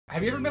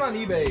Have you ever been on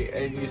eBay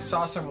and you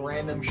saw some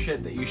random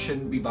shit that you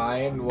shouldn't be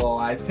buying? Well,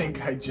 I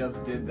think I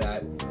just did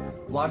that.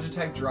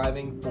 Logitech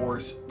Driving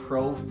Force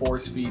Pro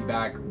Force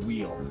Feedback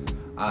Wheel.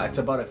 It's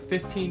about a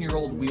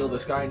 15-year-old wheel.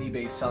 This guy on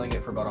eBay is selling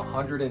it for about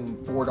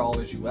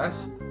 $104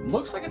 US.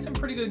 Looks like it's in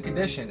pretty good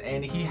condition,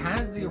 and he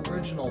has the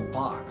original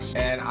box.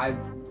 And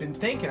I've been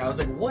thinking, I was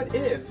like, what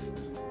if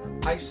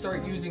I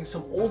start using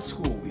some old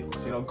school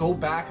wheels? You know, go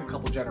back a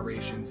couple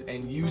generations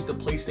and use the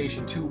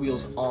PlayStation 2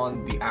 wheels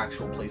on the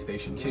actual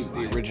PlayStation 2.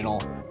 The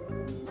original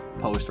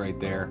post right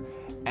there.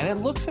 And it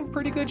looks in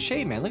pretty good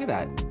shape, man. Look at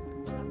that.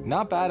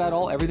 Not bad at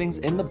all. Everything's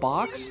in the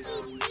box.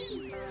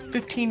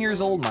 15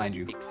 years old, mind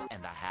you. 6.5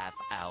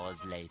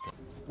 hours later.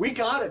 We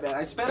got it, man.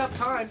 I sped up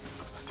time.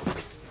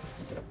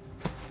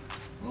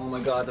 Oh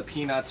my god, the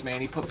peanuts, man.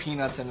 He put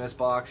peanuts in this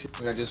box.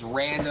 We got just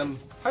random.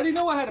 How do you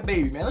know I had a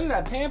baby, man? Look at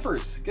that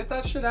Pampers. Get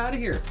that shit out of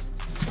here.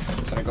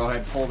 I'm gonna go ahead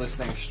and pull this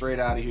thing straight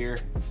out of here.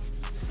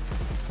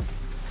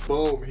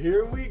 Boom.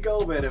 Here we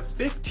go, man. A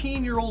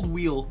 15-year-old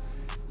wheel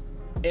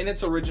in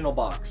its original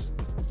box.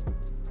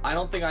 I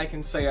don't think I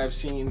can say I've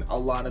seen a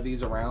lot of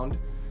these around.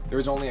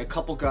 There's only a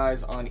couple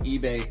guys on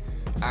eBay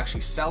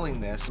actually selling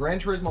this. Gran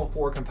Turismo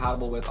 4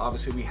 compatible with,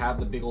 obviously we have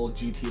the big old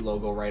GT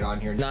logo right on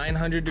here.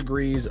 900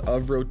 degrees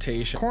of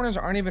rotation. Corners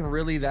aren't even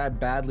really that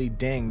badly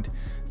dinged.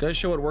 Does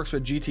show it works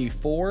with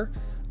GT4,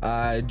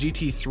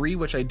 GT3,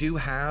 which I do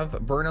have,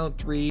 Burnout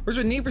 3. There's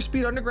a Need for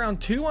Speed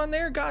Underground 2 on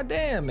there? God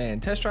damn, man.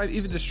 Test Drive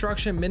Even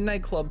Destruction,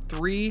 Midnight Club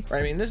 3.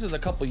 I mean, this is a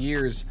couple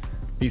years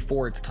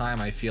before its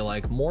time, I feel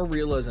like. More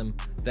realism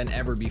than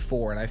ever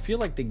before. And I feel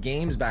like the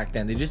games back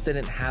then, they just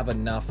didn't have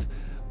enough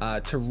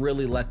to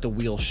really let the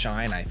wheel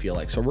shine, I feel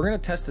like. So we're gonna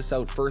test this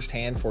out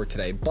firsthand for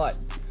today, but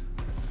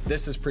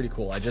this is pretty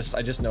cool. I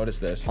just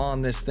noticed this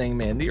on this thing,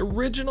 man. The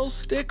original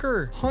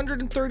sticker,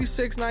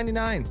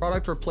 $136.99.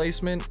 Product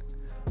replacement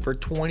for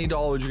 $20.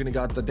 You're gonna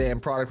got the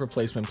damn product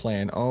replacement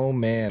plan. Oh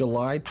man.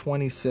 July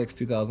 26,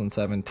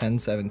 2007,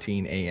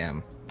 10:17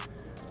 a.m.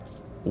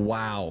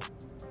 Wow.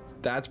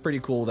 That's pretty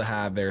cool to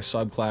have there.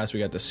 Subclass, we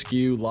got the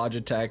SKU,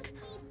 Logitech,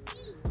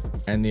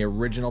 and the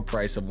original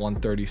price of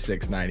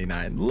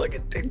 $136.99. Look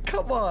at it,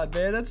 come on,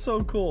 man, that's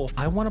so cool.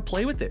 I wanna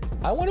play with it.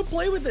 I wanna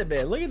play with it,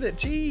 man. Look at that,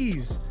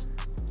 jeez.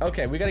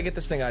 Okay, we gotta get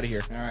this thing out of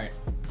here. All right,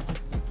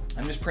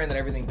 I'm just praying that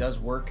everything does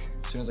work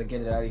as soon as I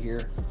get it out of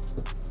here.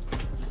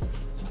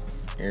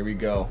 Here we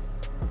go.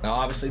 Now,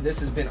 obviously, this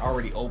has been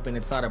already open.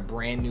 It's not a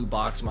brand new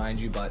box, mind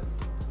you, but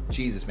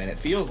Jesus, man, it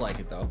feels like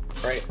it though,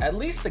 right? At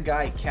least the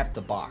guy kept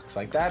the box.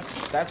 Like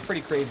that's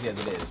pretty crazy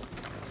as it is.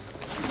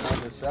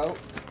 Pull this out.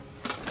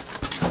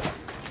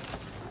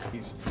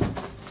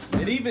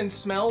 It even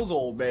smells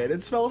old, man.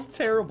 It smells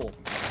terrible.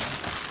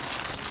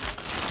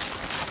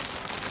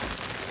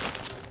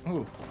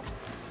 Ooh.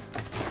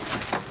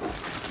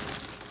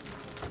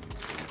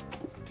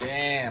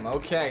 Damn,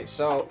 okay,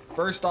 so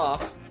first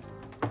off,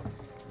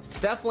 it's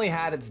definitely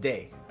had its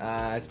day.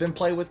 It's been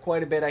played with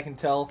quite a bit, I can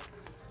tell.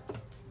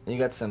 You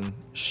got some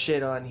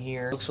shit on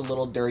here. Looks a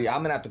little dirty.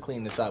 I'm gonna have to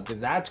clean this up because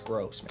that's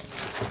gross, man.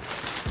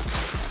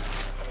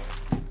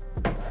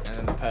 And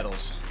then the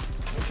pedals.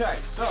 Okay,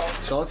 so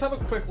let's have a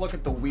quick look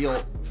at the wheel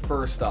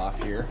first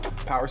off here.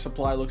 Power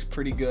supply looks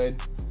pretty good.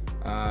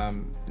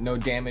 No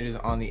damages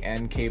on the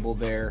end cable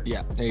there.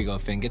 Yeah, there you go,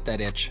 Finn. Get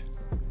that itch.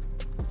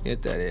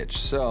 Get that itch.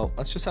 So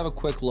let's just have a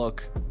quick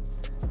look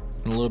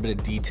and a little bit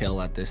of detail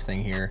at this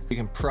thing here. You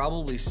can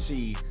probably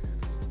see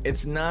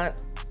it's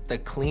not the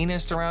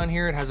cleanest around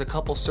here. It has a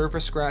couple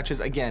surface scratches.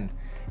 Again,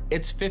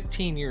 it's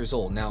 15 years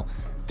old. Now,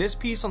 this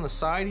piece on the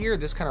side here,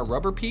 this kind of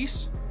rubber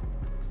piece,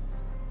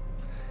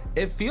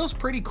 it feels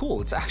pretty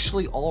cool. It's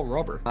actually all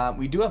rubber.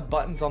 We do have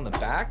buttons on the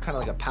back, kind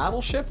of like a paddle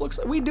shift looks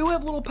like. We do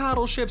have little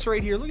paddle shifts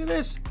right here. Look at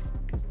this.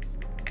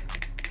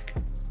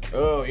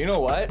 Oh, you know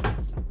what?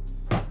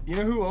 You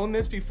know who owned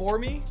this before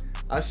me?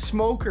 A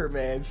smoker,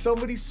 man.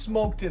 Somebody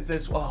smoked it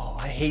this. Oh,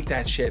 I hate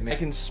that shit, man. I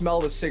can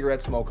smell the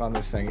cigarette smoke on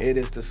this thing. It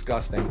is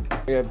disgusting.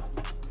 We have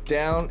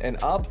down and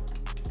up.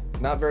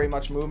 Not very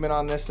much movement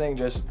on this thing.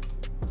 Just,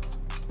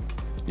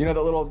 you know,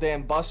 the little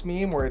damn bus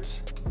meme where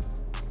it's.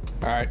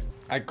 All right,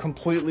 I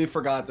completely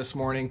forgot this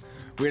morning.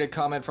 We had a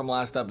comment from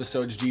last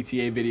episode's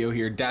GTA video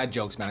here. Dad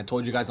jokes, man. I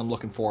told you guys I'm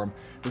looking for them.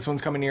 This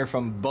one's coming here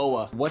from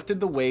Boa. What did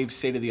the wave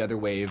say to the other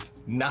wave?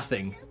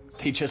 Nothing.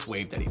 They just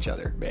waved at each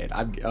other, man.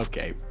 I'm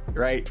okay,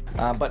 right?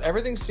 But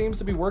everything seems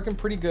to be working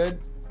pretty good.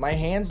 My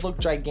hands look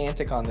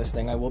gigantic on this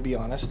thing, I will be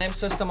honest. Clamp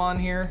system on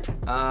here.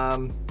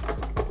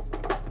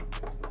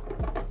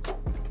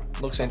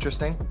 Looks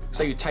interesting.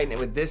 So you tighten it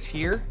with this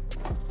here,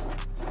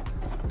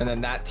 and then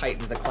that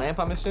tightens the clamp,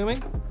 I'm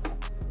assuming.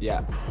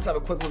 Yeah. Let's have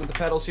a quick look at the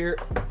pedals here.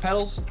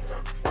 Pedals,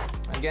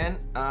 again,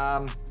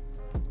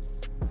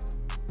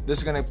 this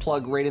is gonna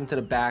plug right into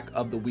the back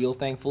of the wheel,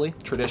 thankfully.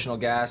 Traditional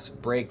gas,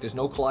 brake, there's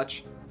no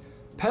clutch.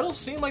 Pedals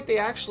seem like they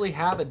actually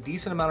have a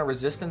decent amount of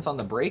resistance on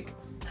the brake.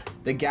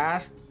 The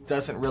gas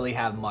doesn't really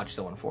have much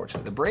though,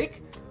 unfortunately. The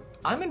brake,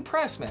 I'm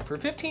impressed, man. For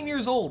 15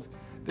 years old,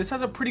 this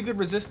has a pretty good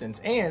resistance.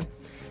 And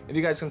if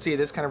you guys can see,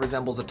 this kind of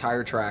resembles a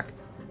tire track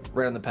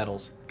right on the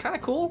pedals. Kind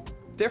of cool,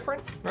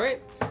 different,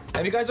 right?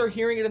 And you guys are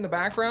hearing it in the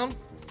background?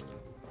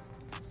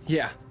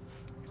 Yeah,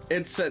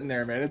 it's sitting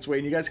there, man. It's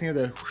waiting. You guys can hear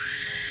the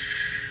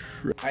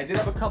whoosh. I did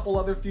have a couple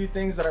other few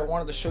things that I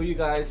wanted to show you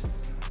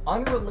guys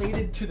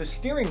unrelated to the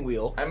steering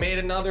wheel. I made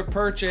another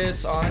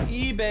purchase on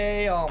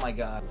eBay. Oh my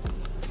God.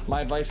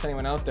 My advice to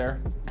anyone out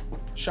there,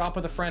 shop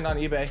with a friend on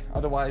eBay.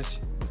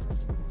 Otherwise,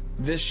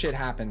 this shit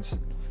happens,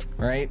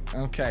 right?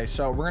 Okay,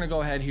 so we're gonna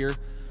go ahead here.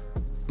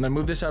 I'm gonna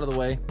move this out of the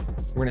way.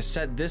 We're gonna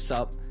set this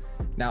up.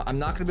 Now, I'm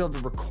not gonna be able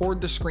to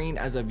record the screen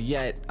as of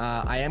yet.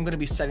 I am gonna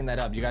be setting that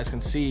up. You guys can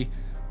see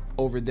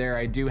over there,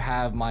 I do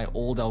have my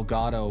old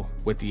Elgato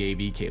with the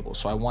AV cable.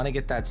 So I wanna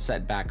get that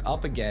set back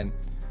up again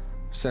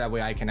so that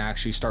way I can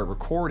actually start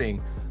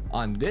recording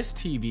on this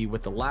TV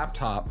with the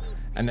laptop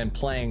and then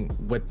playing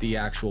with the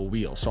actual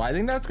wheel. So I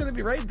think that's gonna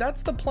be right.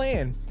 That's the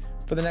plan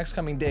for the next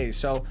coming days.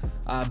 So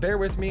bear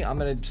with me. I'm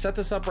gonna set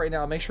this up right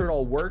now, make sure it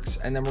all works,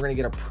 and then we're gonna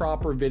get a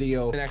proper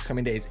video the next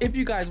coming days. If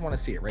you guys wanna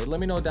see it, right? Let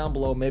me know down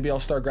below. Maybe I'll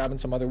start grabbing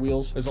some other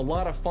wheels. There's a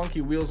lot of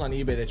funky wheels on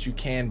eBay that you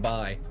can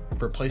buy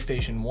for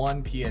PlayStation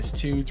 1,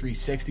 PS2,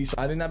 360. So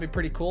I think that'd be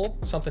pretty cool,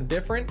 something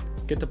different.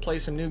 Get to play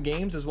some new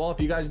games as well. If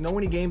you guys know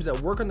any games that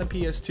work on the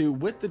PS2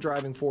 with the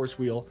driving force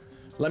wheel,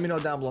 let me know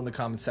down below in the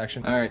comment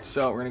section. All right,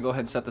 so we're gonna go ahead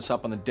and set this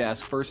up on the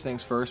desk. First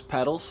things first,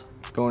 pedals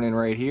going in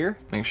right here.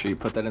 Make sure you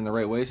put that in the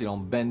right way so you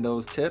don't bend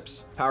those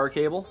tips. Power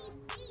cable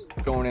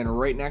going in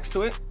right next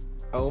to it.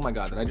 Oh my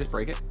God, did I just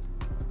break it?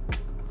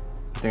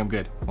 I think I'm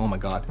good. Oh my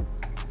God.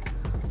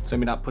 So let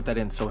me not put that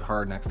in so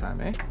hard next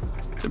time, eh?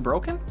 Is it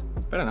broken?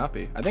 Better not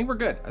be. I think we're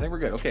good. I think we're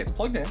good. Okay, it's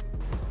plugged in.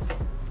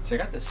 So I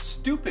got this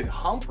stupid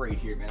hump right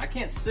here, man. I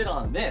can't sit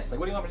on this.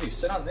 Like, what do you want me to do?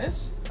 Sit on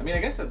this? I mean, I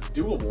guess that's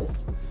doable.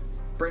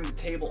 Bring the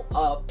table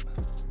up.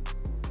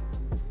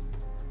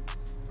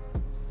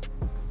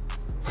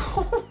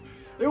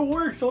 It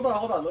works. Hold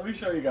on. Let me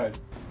show you guys.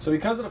 So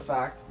because of the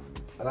fact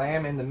that I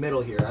am in the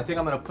middle here, I think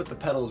I'm gonna put the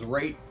pedals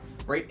right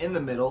in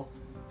the middle,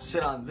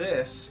 sit on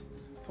this.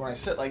 So when I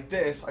sit like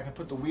this, I can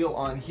put the wheel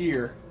on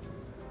here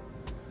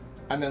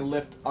and then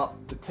lift up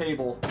the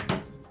table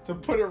to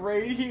put it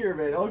right here,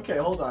 man. Okay,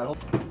 hold on.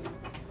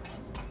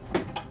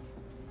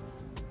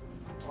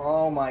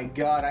 Oh my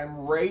God, I'm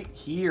right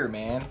here,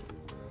 man.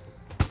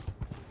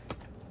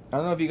 I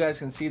don't know if you guys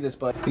can see this,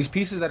 but these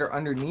pieces that are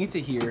underneath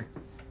it here,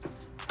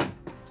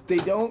 they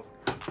don't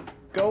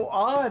go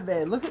on,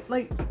 man. Look at,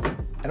 like,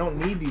 I don't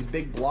need these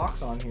big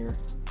blocks on here.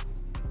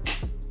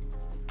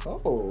 Oh,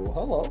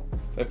 hello.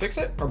 Did I fix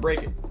it or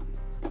break it?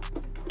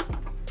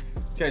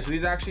 Okay, so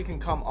these actually can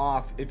come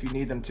off if you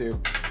need them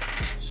to.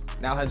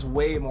 Now has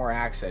way more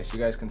access. You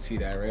guys can see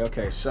that, right?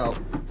 Okay, so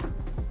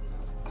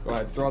let's go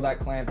ahead and throw that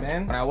clamp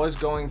in. When I was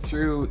going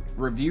through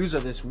reviews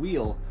of this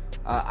wheel,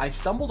 I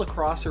stumbled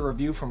across a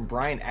review from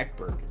Brian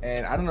Eckberg,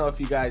 and I don't know if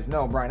you guys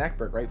know Brian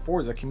Eckberg, right?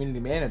 Forza community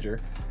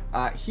manager.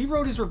 He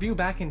wrote his review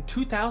back in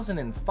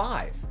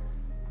 2005.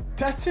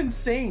 That's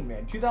insane,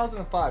 man.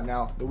 2005.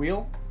 Now, the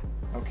wheel?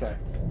 Okay.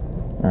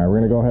 All right, we're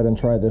gonna go ahead and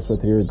try this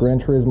with your Gran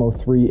Turismo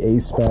 3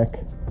 A-Spec.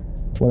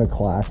 What a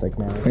classic,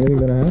 man. Anything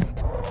that I have?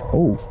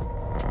 Oh.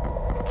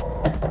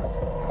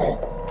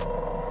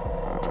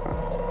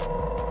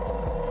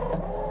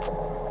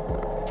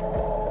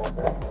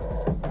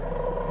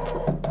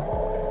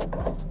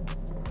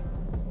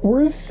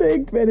 We're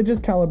synced, man. It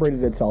just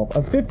calibrated itself.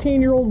 A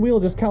 15-year-old wheel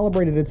just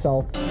calibrated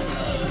itself.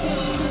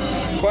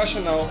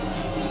 Question though.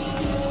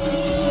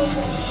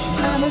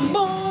 I was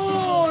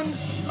born.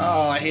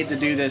 Oh, I hate to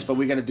do this, but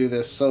we gotta do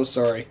this. So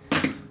sorry.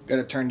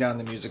 Gotta turn down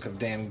the music of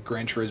damn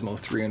Gran Turismo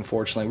 3,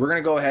 unfortunately. We're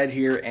gonna go ahead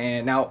here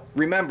and now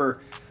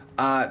remember,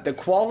 the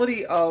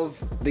quality of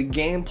the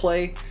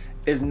gameplay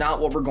is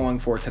not what we're going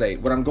for today.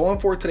 What I'm going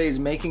for today is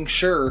making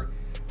sure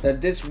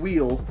that this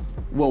wheel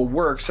will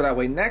work so that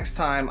way next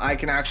time I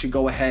can actually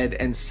go ahead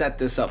and set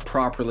this up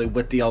properly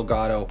with the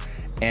Elgato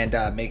and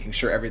making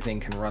sure everything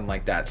can run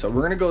like that. So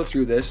we're gonna go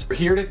through this. We're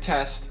here to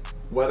test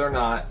whether or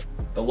not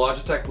the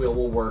Logitech wheel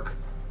will work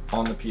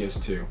on the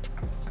PS2.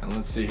 And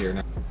let's see here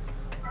now.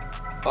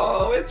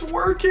 Oh, it's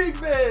working,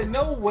 man.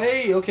 No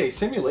way. Okay,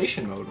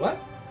 simulation mode. What?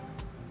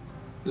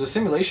 There's a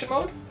simulation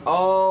mode?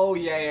 Oh,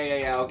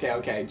 yeah.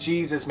 Okay.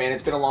 Jesus, man,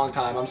 it's been a long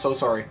time. I'm so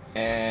sorry.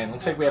 And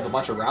looks like we have a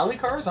bunch of rally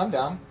cars. I'm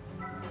down.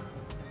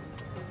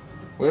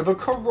 We have a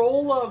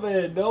Corolla,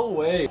 man. No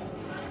way.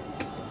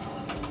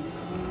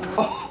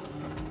 Oh.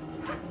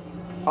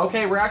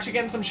 Okay, we're actually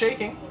getting some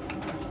shaking.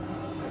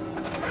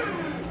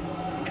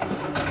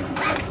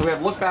 So we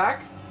have look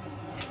back.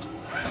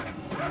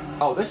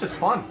 Oh, this is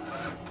fun.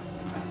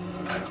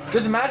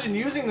 Just imagine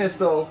using this,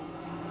 though,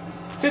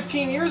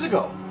 15 years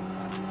ago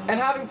and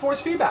having force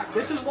feedback.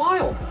 This is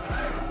wild.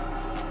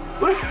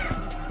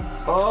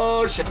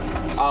 Oh, shit.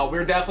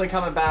 We're definitely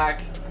coming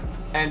back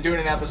and doing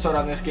an episode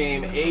on this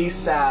game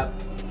ASAP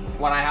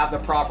when I have the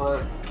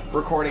proper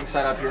recording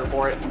set up here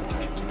for it.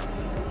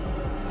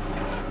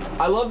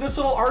 I love this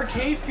little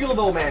arcade feel,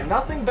 though, man.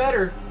 Nothing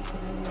better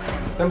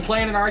than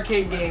playing an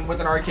arcade game with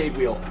an arcade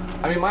wheel.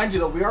 I mean, mind you,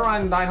 though, we are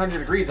on 900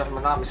 degrees, if I'm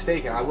not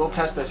mistaken. I will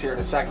test this here in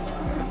a second.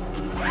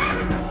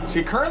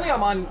 See, currently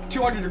I'm on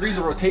 200 degrees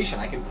of rotation.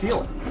 I can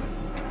feel it.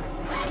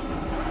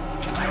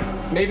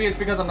 Maybe it's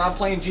because I'm not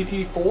playing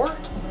GT4.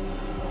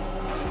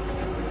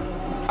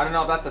 I don't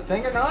know if that's a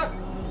thing or not.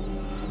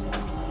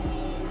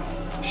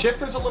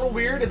 Shifter's a little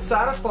weird. It's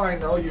satisfying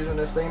though using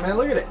this thing, man.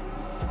 Look at it.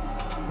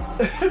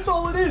 That's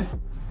all it is.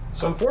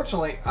 So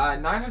unfortunately,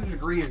 900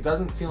 degrees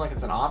doesn't seem like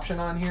it's an option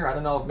on here. I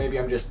don't know if maybe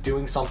I'm just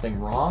doing something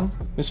wrong.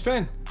 Miss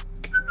Finn,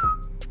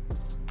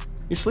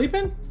 you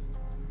sleeping?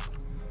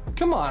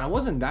 Come on, it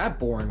wasn't that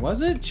boring,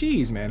 was it?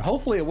 Jeez, man.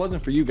 Hopefully it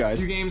wasn't for you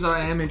guys. Two games that I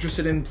am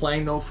interested in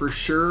playing though for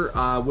sure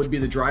would be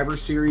the Driver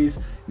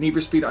Series. Need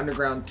for Speed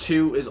Underground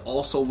 2 is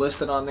also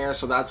listed on there,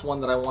 so that's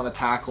one that I want to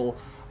tackle.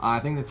 I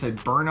think it said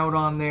Burnout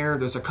on there.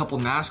 There's a couple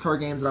NASCAR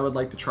games that I would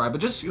like to try, but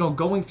just, you know,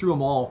 going through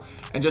them all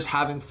and just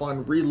having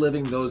fun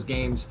reliving those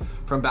games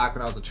from back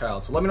when I was a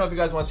child. So let me know if you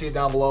guys want to see it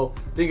down below.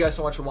 Thank you guys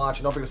so much for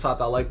watching. Don't forget to slap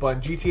that like button.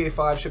 GTA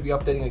 5 should be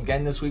updating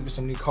again this week with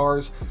some new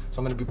cars, so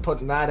I'm going to be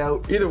putting that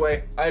out. Either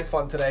way, I had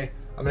fun today.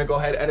 I'm going to go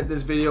ahead, edit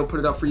this video, put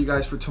it up for you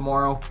guys for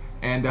tomorrow,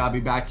 and I'll be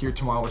back here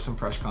tomorrow with some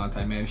fresh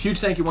content, man. Huge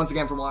thank you once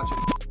again for watching.